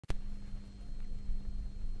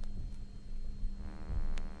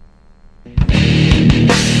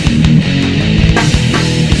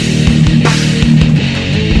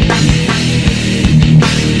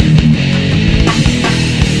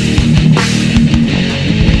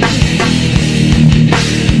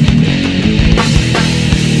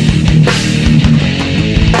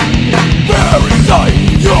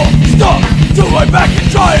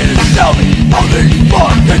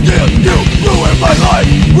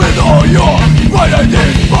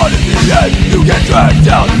back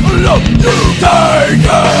down. Look, you've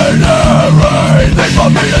taken everything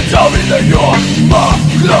from me and tell me that you're my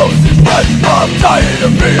closest friend. I'm tired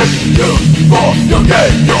of being used for your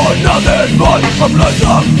game. You're nothing but a blood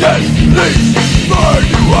of dead leech. Burn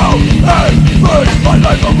you out and burn my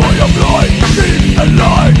life before your blind, deep and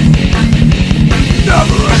light.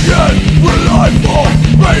 Never again will I fall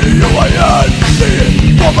prey to you. I had see it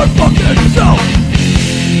for my fucking self.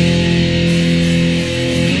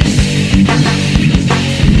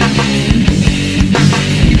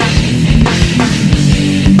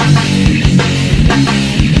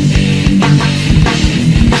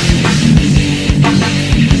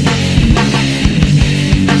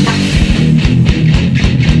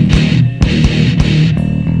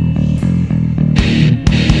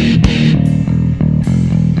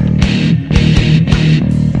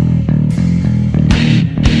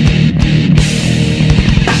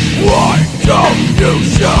 Why don't you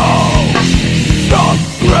show?